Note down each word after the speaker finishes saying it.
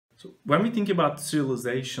So when we think about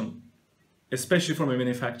serialization, especially from a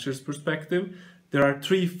manufacturer's perspective, there are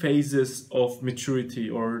three phases of maturity,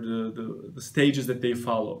 or the stages that they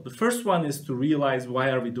follow. The first one is to realize,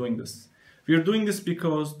 why are we doing this? We are doing this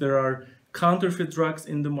because there are counterfeit drugs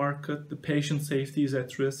in the market, the patient safety is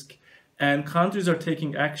at risk, and countries are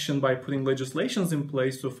taking action by putting legislations in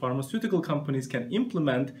place so pharmaceutical companies can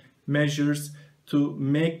implement measures to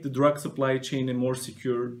make the drug supply chain a more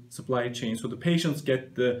secure supply chain, so the patients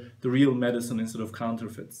get the real medicine instead of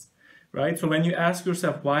counterfeits. Right? So when you ask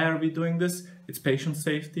yourself, why are we doing this? It's patient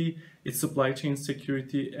safety, it's supply chain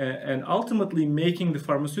security, and ultimately making the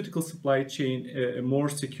pharmaceutical supply chain a more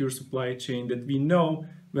secure supply chain, that we know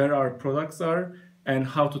where our products are and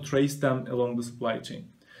how to trace them along the supply chain.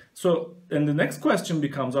 So, and the next question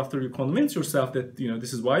becomes, after you convince yourself that,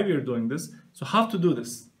 this is why we are doing this, so how to do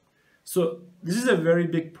this? So this is a very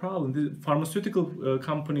big problem. The pharmaceutical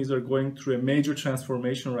companies are going through a major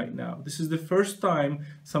transformation right now. This is the first time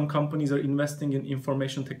some companies are investing in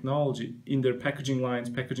information technology in their packaging lines,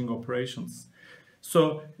 packaging operations.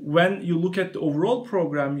 So when you look at the overall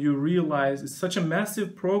program, you realize it's such a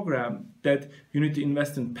massive program that you need to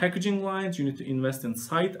invest in packaging lines, you need to invest in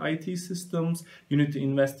site IT systems, you need to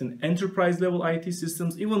invest in enterprise level IT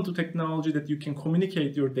systems, even to technology that you can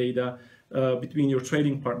communicate your data between your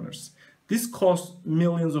trading partners. This costs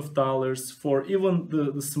millions of dollars for even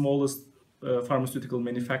the smallest pharmaceutical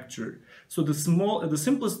manufacturer. So the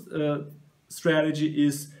simplest strategy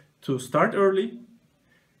is to start early,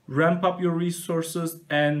 ramp up your resources,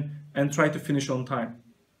 and try to finish on time.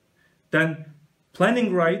 Then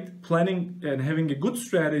planning and having a good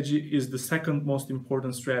strategy is the second most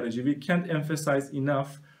important strategy. We can't emphasize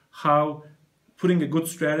enough how putting a good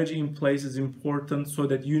strategy in place is important, so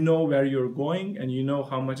that you know where you're going and you know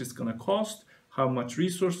how much it's going to cost, how much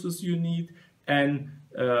resources you need, and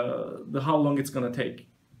how long it's going to take,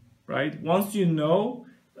 right? Once you know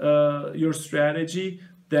your strategy,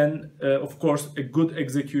 then of course a good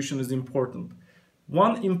execution is important.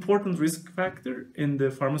 One important risk factor in the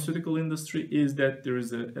pharmaceutical industry is that there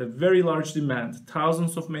is a very large demand,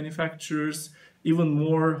 thousands of manufacturers, even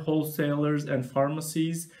more wholesalers and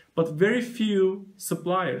pharmacies, but very few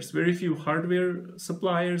suppliers, very few hardware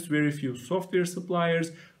suppliers, very few software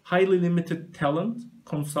suppliers, highly limited talent,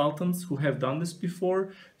 consultants who have done this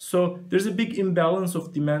before. So there's a big imbalance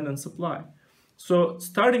of demand and supply. So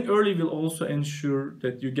starting early will also ensure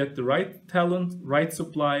that you get the right talent, right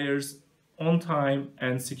suppliers on time,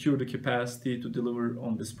 and secure the capacity to deliver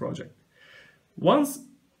on this project. Once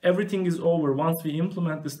everything is over, once we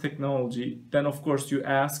implement this technology, then of course you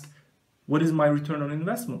ask, what is my return on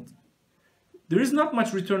investment? There is not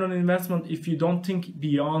much return on investment if you don't think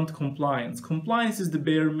beyond compliance. Compliance is the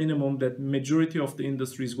bare minimum that majority of the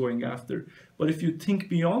industry is going after. But if you think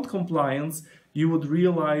beyond compliance, you would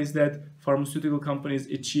realize that pharmaceutical companies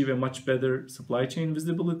achieve a much better supply chain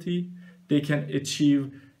visibility. They can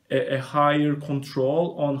achieve a higher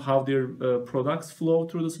control on how their products flow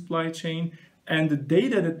through the supply chain. And the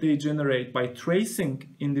data that they generate by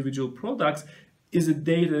tracing individual products is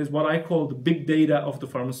what I call the big data of the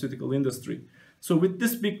pharmaceutical industry. So with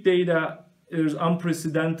this big data, there's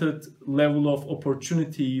unprecedented level of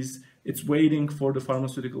opportunities. It's waiting for the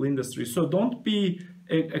pharmaceutical industry. So don't be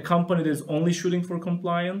a company that's only shooting for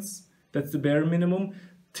compliance. That's the bare minimum.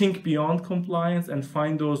 Think beyond compliance and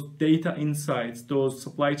find those data insights, those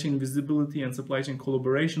supply chain visibility and supply chain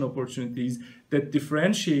collaboration opportunities that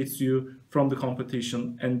differentiates you from the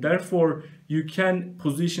competition. And therefore, you can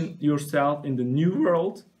position yourself in the new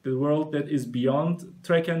world, the world that is beyond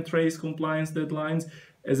track and trace compliance deadlines,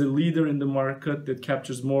 as a leader in the market that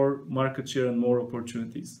captures more market share and more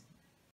opportunities.